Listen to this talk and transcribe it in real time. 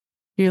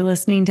You're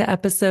listening to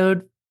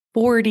episode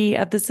 40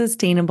 of the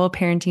Sustainable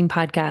Parenting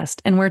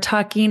Podcast, and we're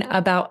talking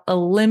about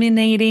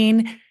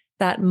eliminating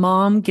that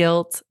mom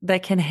guilt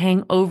that can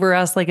hang over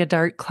us like a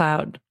dark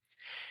cloud.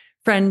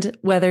 Friend,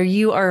 whether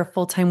you are a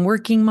full-time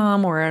working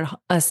mom or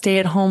a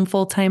stay-at-home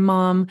full-time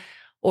mom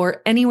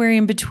or anywhere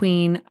in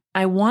between,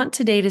 I want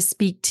today to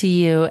speak to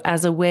you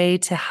as a way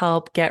to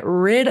help get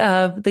rid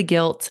of the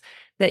guilt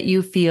that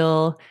you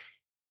feel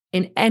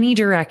in any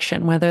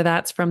direction, whether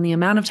that's from the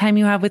amount of time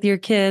you have with your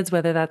kids,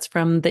 whether that's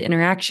from the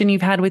interaction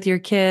you've had with your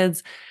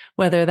kids,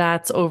 whether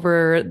that's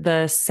over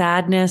the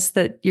sadness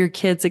that your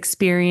kids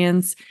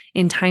experience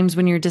in times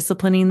when you're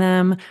disciplining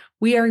them.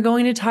 We are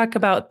going to talk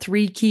about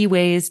 3 key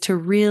ways to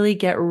really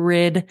get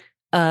rid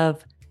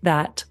of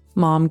that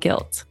mom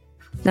guilt.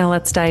 Now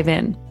let's dive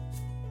in.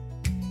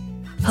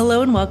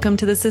 Hello and welcome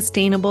to the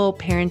Sustainable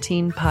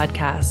Parenting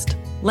Podcast.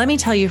 Let me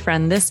tell you,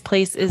 friend, this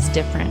place is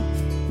different.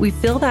 We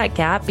fill that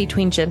gap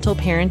between gentle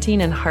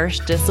parenting and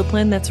harsh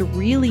discipline that's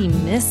really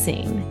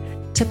missing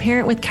to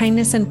parent with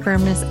kindness and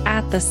firmness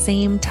at the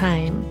same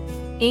time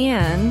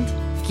and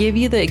give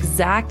you the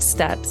exact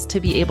steps to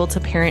be able to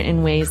parent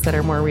in ways that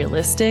are more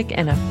realistic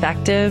and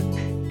effective,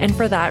 and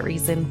for that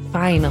reason,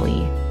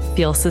 finally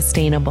feel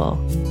sustainable.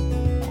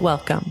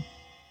 Welcome.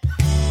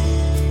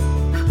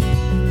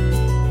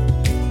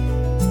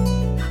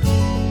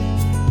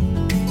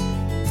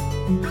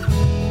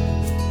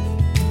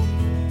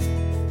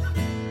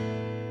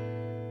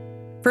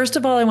 First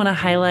of all, I want to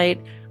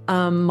highlight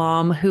a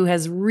mom who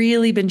has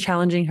really been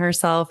challenging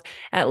herself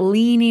at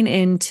leaning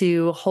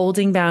into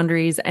holding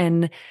boundaries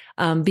and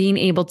being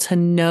able to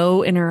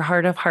know in her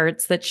heart of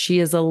hearts that she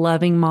is a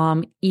loving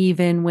mom,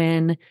 even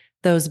when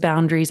those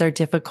boundaries are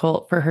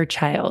difficult for her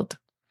child.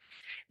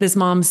 This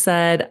mom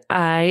said,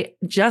 I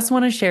just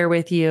want to share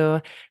with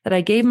you that I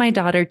gave my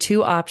daughter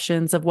 2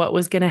 options of what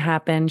was going to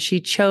happen.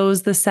 She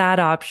chose the sad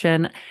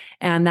option,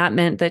 and that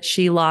meant that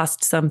she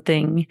lost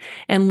something.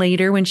 And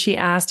later, when she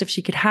asked if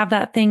she could have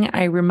that thing,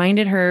 I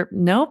reminded her,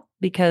 nope,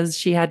 because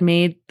she had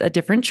made a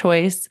different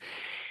choice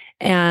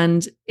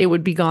and it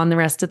would be gone the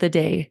rest of the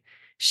day.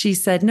 She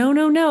said,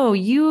 no,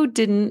 you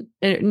didn't.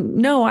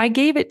 No, I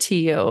gave it to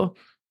you.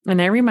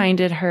 And I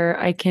reminded her,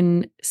 I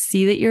can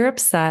see that you're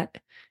upset.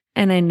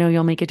 And I know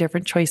you'll make a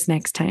different choice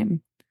next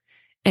time.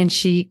 And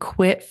she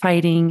quit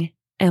fighting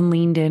and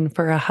leaned in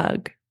for a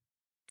hug.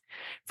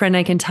 Friend,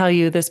 I can tell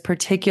you this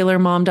particular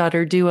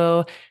mom-daughter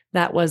duo,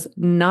 that was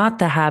not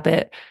the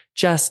habit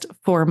just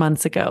 4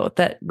 months ago,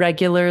 that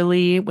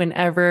regularly,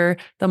 whenever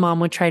the mom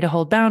would try to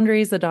hold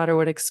boundaries, the daughter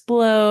would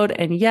explode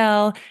and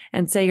yell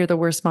and say, you're the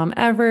worst mom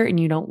ever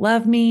and you don't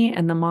love me.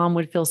 And the mom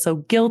would feel so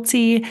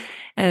guilty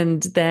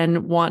and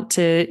then want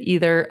to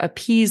either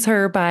appease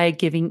her by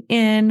giving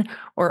in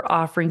or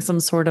offering some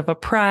sort of a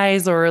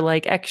prize or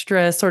like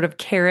extra sort of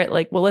carrot,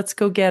 like, well, let's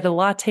go get a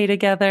latte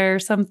together or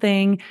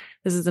something.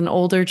 This is an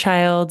older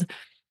child.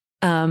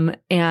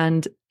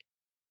 And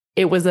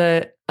it was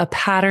a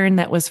pattern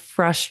that was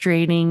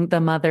frustrating the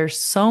mother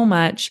so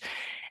much.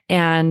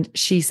 And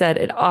she said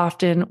it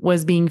often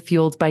was being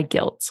fueled by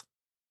guilt.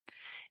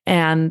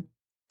 And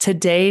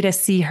today, to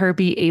see her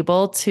be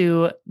able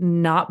to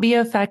not be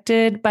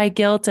affected by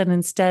guilt and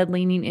instead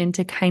leaning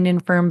into kind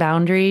and firm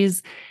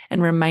boundaries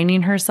and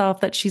reminding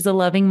herself that she's a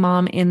loving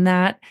mom in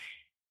that,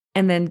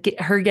 and then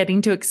her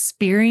getting to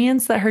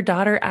experience that her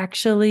daughter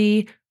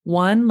actually,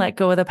 1, let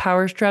go of the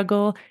power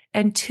struggle,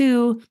 and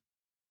 2,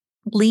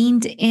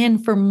 leaned in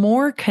for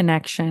more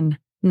connection,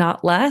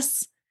 not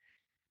less,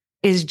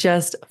 is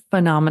just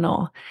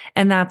phenomenal.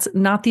 And that's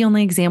not the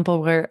only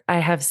example where I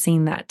have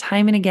seen that.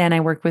 Time and again, I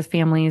work with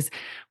families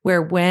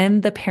where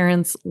when the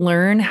parents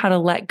learn how to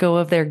let go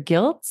of their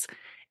guilt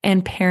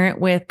and parent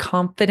with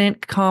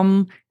confident,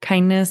 calm,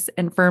 kindness,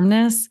 and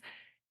firmness,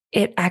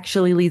 it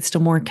actually leads to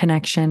more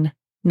connection,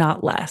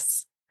 not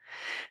less.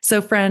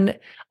 So friend,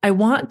 I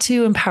want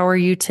to empower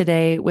you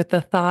today with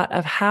the thought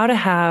of how to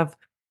have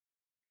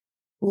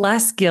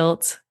less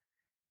guilt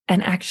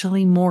and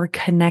actually more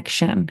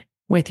connection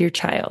with your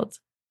child.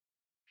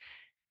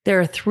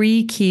 There are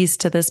 3 keys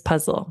to this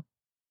puzzle.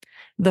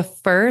 The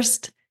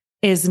first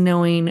is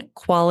knowing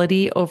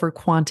quality over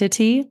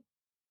quantity.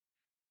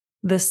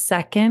 The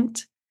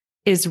second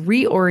is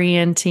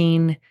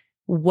reorienting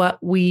what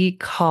we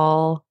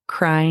call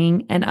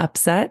crying and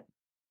upset.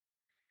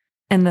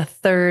 And the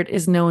third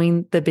is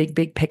knowing the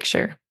big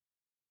picture.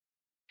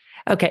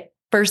 Okay,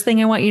 first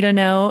thing I want you to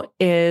know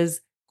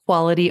is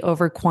quality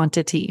over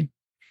quantity.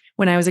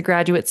 When I was a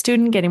graduate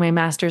student getting my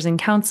master's in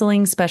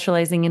counseling,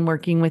 specializing in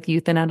working with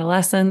youth and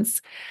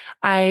adolescents,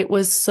 I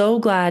was so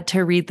glad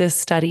to read this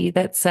study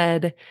that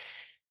said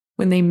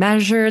when they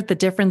measured the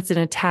difference in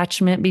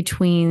attachment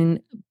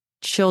between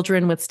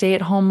children with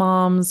stay-at-home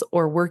moms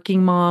or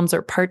working moms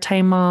or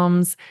part-time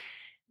moms,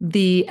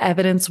 the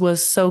evidence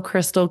was so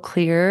crystal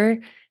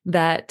clear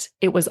that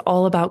it was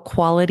all about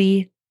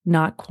quality,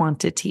 not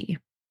quantity.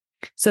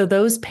 So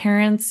those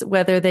parents,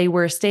 whether they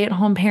were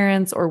stay-at-home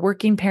parents or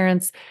working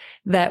parents,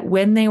 that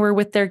when they were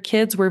with their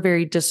kids were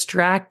very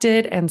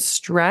distracted and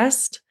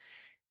stressed,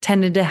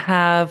 tended to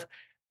have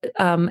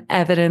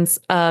evidence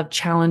of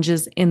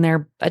challenges in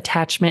their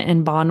attachment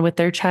and bond with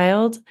their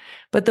child.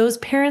 But those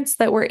parents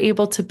that were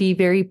able to be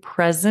very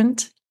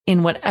present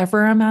in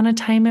whatever amount of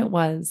time it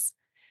was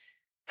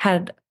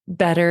had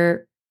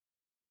better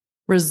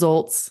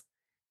results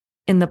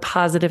in the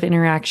positive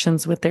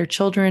interactions with their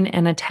children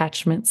and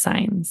attachment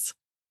signs.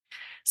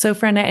 So,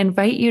 friend, I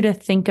invite you to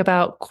think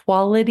about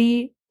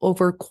quality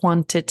over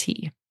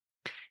quantity.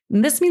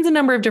 And this means a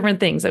number of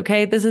different things,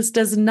 okay?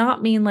 Does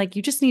not mean like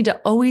you just need to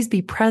always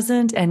be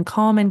present and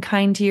calm and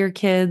kind to your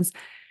kids.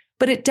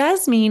 But it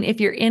does mean if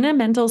you're in a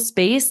mental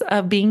space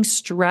of being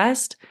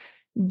stressed,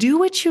 do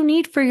what you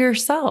need for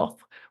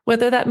yourself.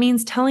 Whether that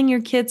means telling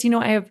your kids,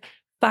 I have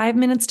 5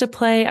 minutes to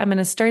play. I'm going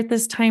to start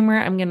this timer.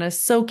 I'm going to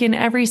soak in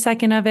every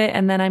second of it.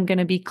 And then I'm going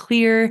to be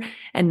clear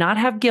and not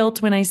have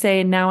guilt when I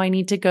say, now I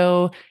need to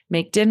go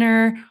make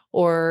dinner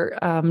or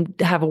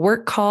have a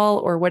work call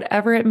or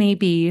whatever it may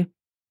be.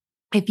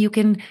 If you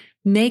can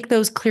make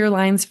those clear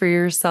lines for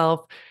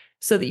yourself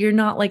so that you're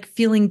not like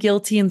feeling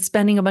guilty and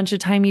spending a bunch of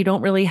time you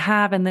don't really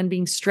have and then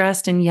being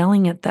stressed and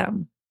yelling at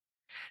them.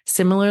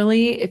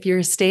 Similarly, if you're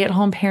a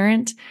stay-at-home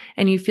parent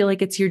and you feel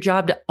like it's your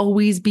job to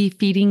always be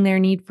feeding their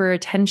need for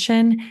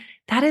attention,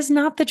 that is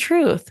not the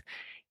truth.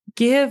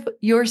 Give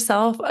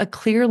yourself a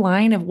clear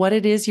line of what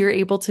it is you're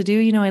able to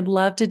do. I'd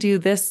love to do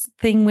this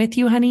thing with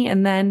you, honey,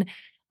 and then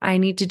I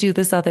need to do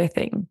this other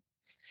thing.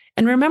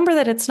 And remember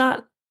that it's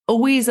not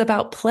always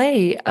about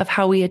play of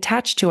how we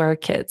attach to our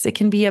kids. It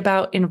can be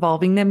about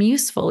involving them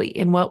usefully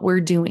in what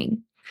we're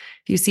doing.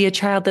 If you see a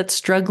child that's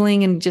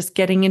struggling and just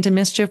getting into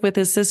mischief with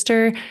his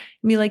sister,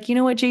 be like, you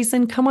know what,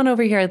 Jason, come on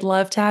over here. I'd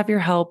love to have your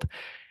help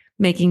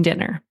making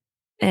dinner.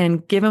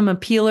 And give them a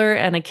peeler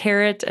and a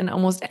carrot and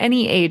almost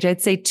any age,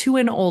 I'd say 2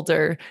 and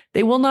older,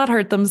 they will not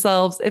hurt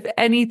themselves. If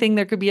anything,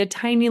 there could be a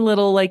tiny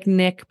little like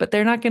nick, but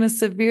they're not going to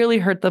severely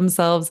hurt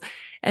themselves.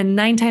 And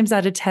 9 times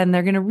out of 10,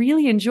 they're going to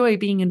really enjoy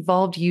being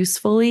involved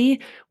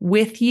usefully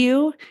with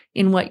you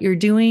in what you're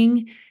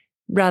doing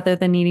rather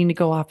than needing to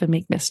go off and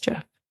make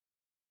mischief.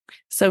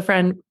 So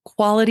friend,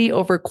 quality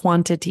over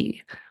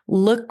quantity.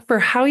 Look for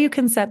how you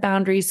can set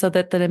boundaries so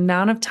that the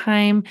amount of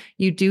time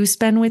you do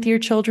spend with your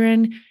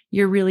children,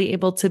 you're really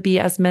able to be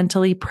as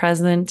mentally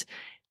present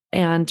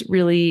and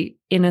really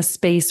in a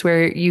space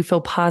where you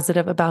feel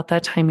positive about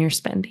that time you're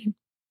spending.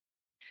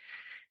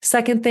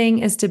 Second thing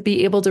is to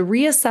be able to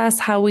reassess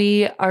how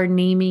we are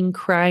naming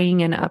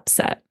crying and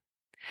upset.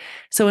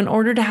 So in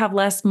order to have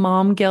less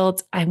mom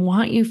guilt, I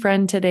want you,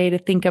 friend, today to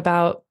think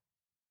about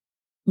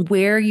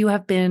where you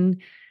have been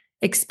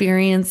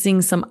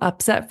experiencing some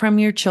upset from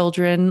your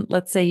children.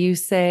 Let's say you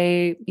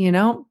say,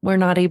 we're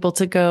not able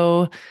to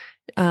go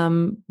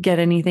get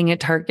anything at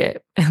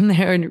Target, and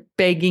they're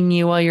begging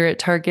you while you're at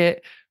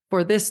Target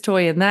for this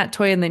toy and that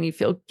toy. And then you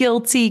feel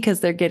guilty because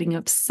they're getting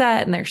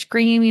upset and they're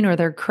screaming or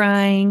they're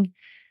crying.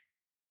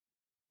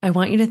 I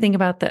want you to think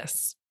about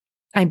this.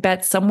 I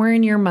bet somewhere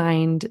in your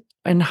mind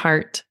and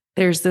heart,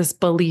 there's this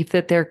belief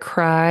that their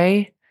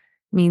cry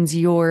means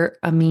you're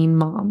a mean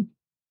mom.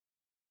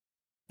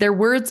 Their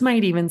words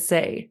might even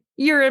say,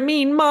 you're a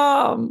mean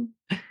mom.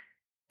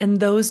 And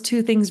those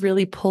two things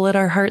really pull at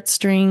our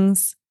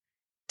heartstrings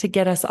to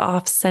get us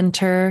off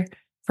center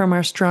from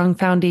our strong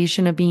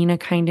foundation of being a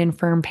kind and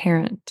firm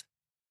parent.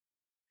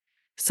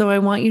 So I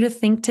want you to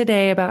think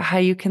today about how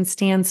you can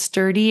stand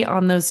sturdy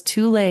on those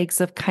 2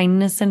 legs of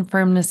kindness and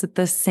firmness at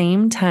the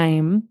same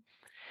time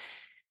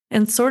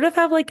and sort of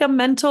have like a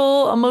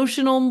mental,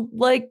 emotional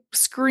like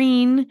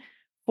screen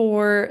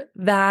for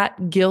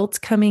that guilt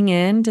coming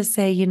in to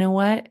say, you know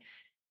what?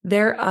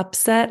 They're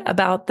upset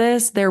about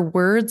this. Their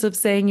words of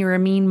saying you're a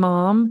mean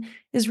mom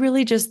is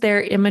really just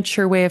their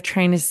immature way of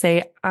trying to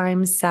say,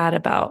 I'm sad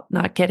about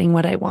not getting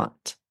what I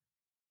want.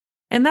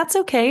 And that's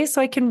okay.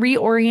 So I can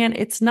reorient.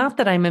 It's not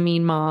that I'm a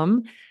mean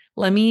mom.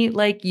 Let me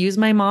use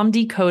my mom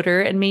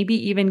decoder and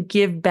maybe even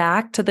give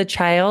back to the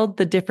child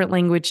the different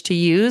language to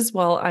use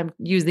while I'm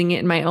using it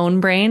in my own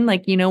brain.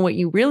 What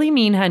you really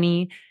mean,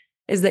 honey,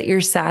 is that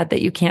you're sad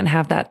that you can't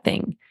have that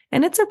thing.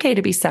 And it's okay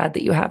to be sad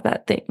that you have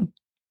that thing.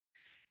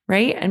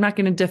 Right? I'm not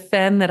going to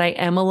defend that I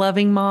am a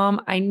loving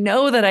mom. I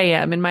know that I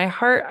am. In my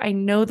heart, I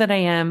know that I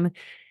am.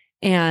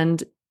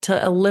 And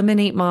to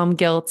eliminate mom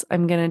guilt,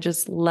 I'm going to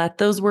just let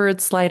those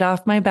words slide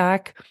off my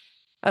back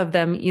of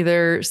them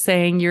either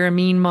saying you're a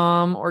mean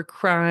mom or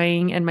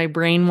crying and my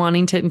brain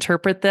wanting to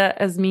interpret that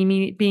as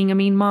me being a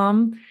mean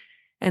mom.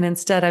 And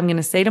instead, I'm going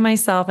to say to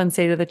myself and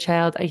say to the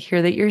child, I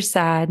hear that you're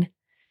sad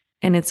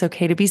and it's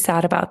okay to be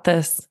sad about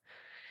this.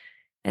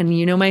 And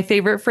my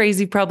favorite phrase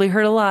you've probably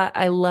heard a lot,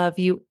 I love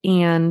you.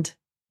 And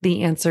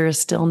the answer is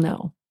still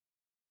no.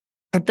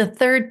 But the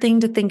third thing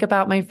to think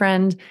about, my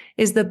friend,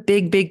 is the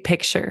big, big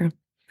picture.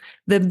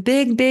 The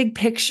big, big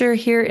picture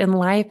here in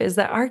life is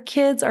that our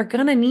kids are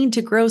going to need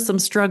to grow some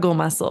struggle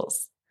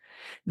muscles.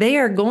 They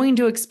are going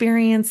to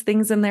experience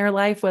things in their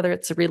life, whether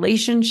it's a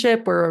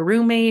relationship or a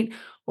roommate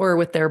or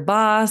with their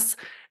boss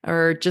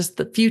or just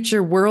the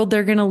future world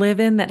they're going to live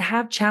in that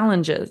have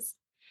challenges.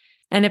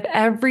 And if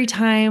every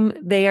time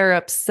they are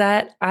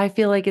upset, I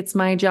feel like it's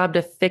my job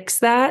to fix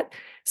that,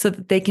 so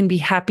that they can be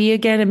happy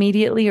again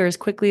immediately or as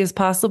quickly as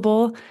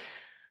possible,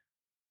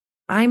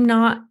 I'm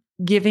not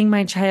giving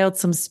my child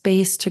some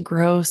space to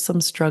grow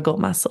some struggle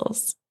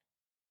muscles.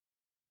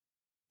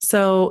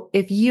 So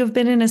if you've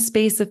been in a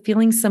space of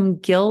feeling some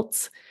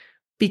guilt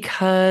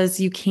because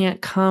you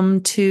can't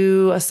come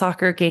to a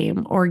soccer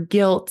game, or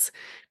guilt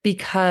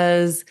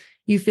because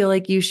you feel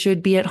like you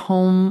should be at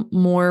home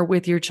more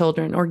with your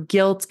children, or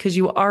guilt because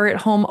you are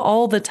at home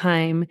all the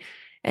time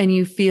and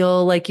you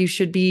feel like you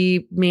should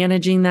be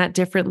managing that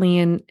differently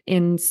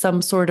in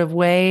some sort of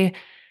way,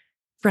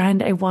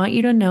 friend, I want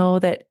you to know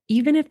that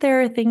even if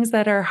there are things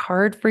that are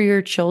hard for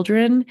your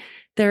children,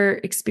 they're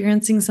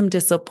experiencing some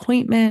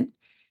disappointment,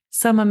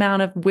 some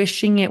amount of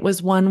wishing it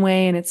was one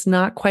way and it's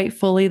not quite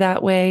fully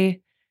that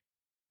way.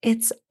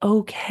 It's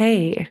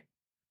okay.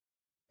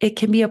 It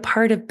can be a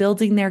part of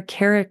building their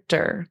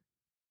character.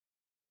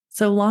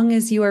 So long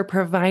as you are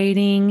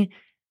providing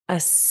a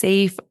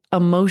safe,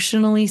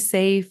 emotionally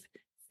safe,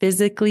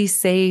 physically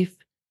safe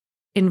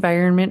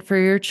environment for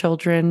your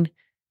children,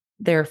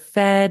 they're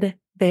fed,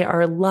 they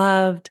are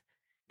loved,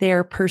 they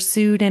are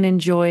pursued and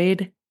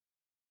enjoyed.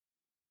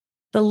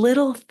 The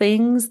little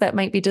things that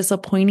might be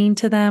disappointing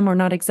to them or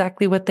not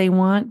exactly what they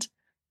want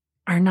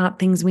are not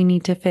things we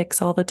need to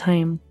fix all the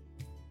time.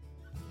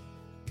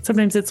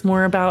 Sometimes it's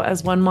more about,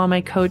 as one mom I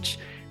coach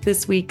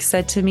this week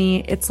said to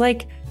me, it's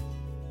like,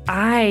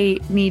 I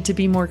need to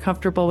be more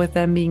comfortable with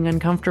them being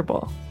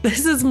uncomfortable.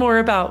 This is more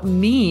about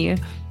me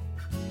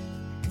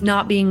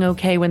not being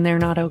okay when they're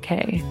not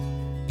okay.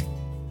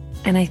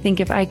 And I think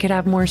if I could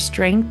have more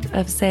strength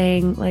of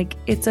saying, like,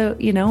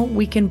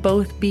 we can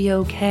both be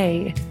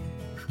okay,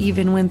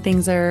 even when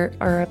things are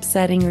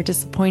upsetting or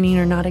disappointing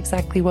or not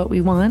exactly what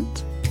we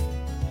want,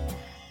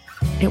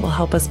 it will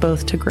help us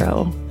both to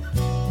grow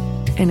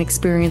and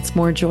experience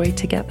more joy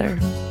together.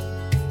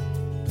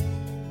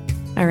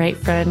 All right,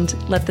 friend,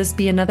 let this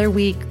be another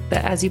week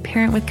that as you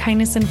parent with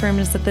kindness and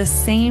firmness, at the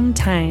same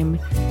time,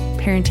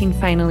 parenting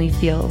finally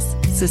feels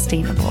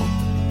sustainable.